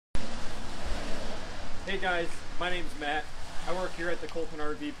Hey guys, my name's Matt. I work here at the Colton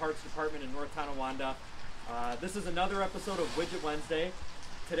RV Parts Department in North Tonawanda. This is another episode of Widget Wednesday.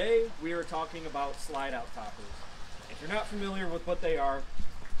 Today we are talking about slide out toppers. If you're not familiar with what they are,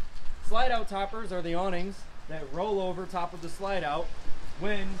 slide out toppers are the awnings that roll over top of the slide out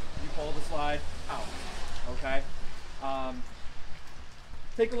when you pull the slide out. Okay?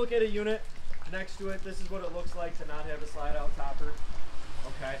 Take a look at a unit next to it. This is what it looks like to not have a slide out topper.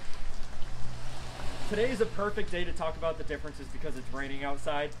 Okay? Today is a perfect day to talk about the differences because it's raining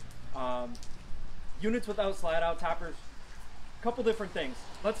outside. Units without slide out toppers, a couple different things.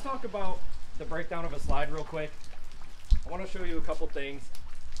 Let's talk about the breakdown of a slide real quick. I want to show you a couple things.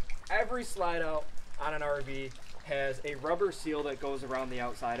 Every slide out on an RV has a rubber seal that goes around the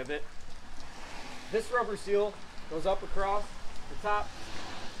outside of it. This rubber seal goes up across the top,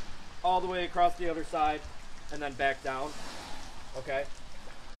 all the way across the other side, and then back down. Okay?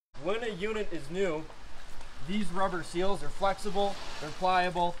 When a unit is new, these rubber seals are flexible, they're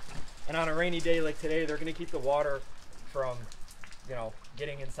pliable, and on a rainy day like today, they're going to keep the water from,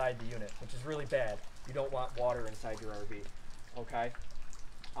 getting inside the unit, which is really bad. You don't want water inside your RV. Okay?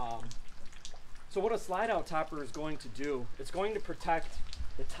 So what a slide out topper is going to do, it's going to protect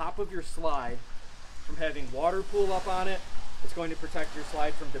the top of your slide from having water pool up on it. It's going to protect your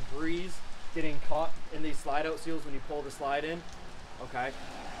slide from debris getting caught in these slide out seals when you pull the slide in. Okay?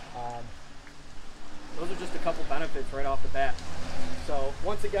 Those are just a couple benefits right off the bat. So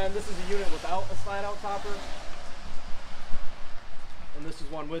once again, this is a unit without a slide out topper, and this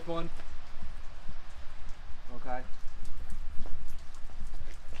is one with one. Okay.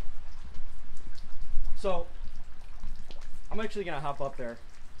 So I'm actually gonna hop up there.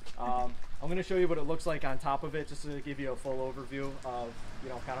 I'm gonna show you what it looks like on top of it, just to give you a full overview of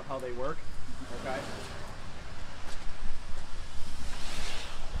kind of how they work. Okay.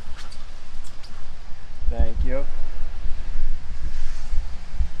 Thank you.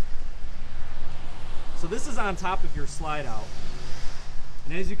 So this is on top of your slide out.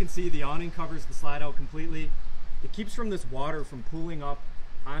 And as you can see, the awning covers the slide out completely. It keeps from this water from pooling up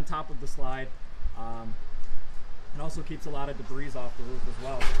on top of the slide. It also keeps a lot of debris off the roof as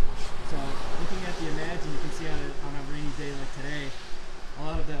well. So looking at the Imagine, you can see on a rainy day like today, a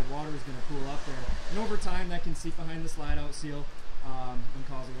lot of that water is going to pool up there. And over time, that can seep behind the slide out seal and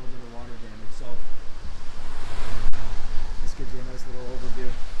cause a little bit of water damage. So this gives you a nice little overview.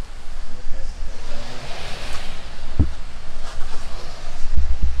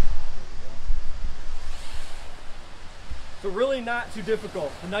 So really not too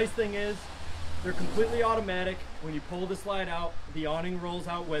difficult. The nice thing is they're completely automatic. When you pull the slide out, the awning rolls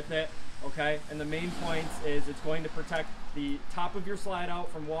out with it. Okay, and the main points is it's going to protect the top of your slide out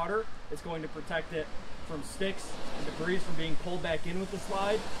from water. It's going to protect it from sticks and debris from being pulled back in with the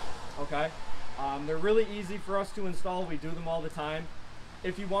slide. Okay. They're really easy for us to install. We do them all the time.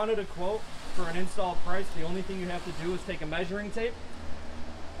 If you wanted a quote for an install price, the only thing you have to do is take a measuring tape,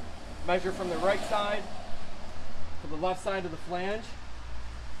 measure from the right side to the left side of the flange,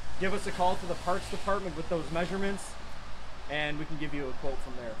 give us a call to the parts department with those measurements, and we can give you a quote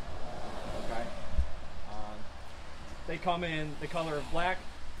from there. Okay. They come in the color of black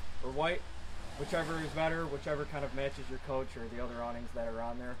or white, whichever is better, whichever kind of matches your coach or the other awnings that are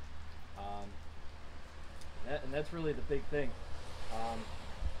on there. And that's really the big thing.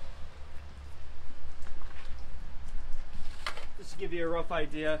 Just to give you a rough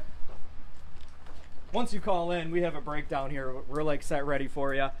idea, once you call in, we have a breakdown here. We're like set ready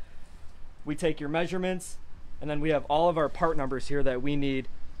for you. We take your measurements, and then we have all of our part numbers here that we need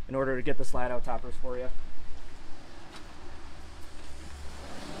in order to get the slide out toppers for you.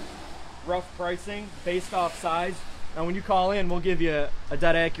 Rough pricing based off size. Now when you call in, we'll give you a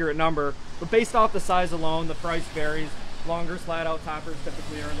dead accurate number, but based off the size alone, the price varies. Longer slide out toppers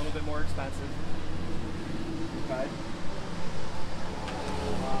typically are a little bit more expensive. Okay.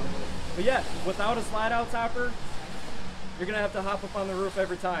 But yeah, without a slide out topper, you're gonna have to hop up on the roof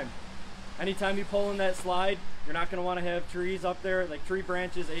every time. Anytime you pull in that slide, you're not gonna wanna have trees up there, like tree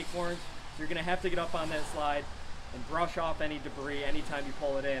branches, acorns, so you're gonna have to get up on that slide and brush off any debris anytime you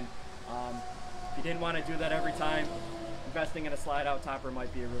pull it in. If you didn't want to do that every time, investing in a slide out topper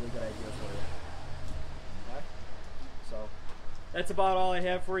might be a really good idea for you. Okay? So that's about all I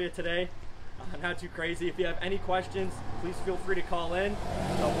have for you today. Not too crazy. If you have any questions, please feel free to call in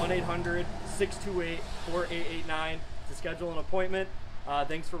to 1-800-628-4889 to schedule an appointment.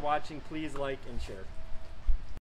 Thanks for watching. Please like and share.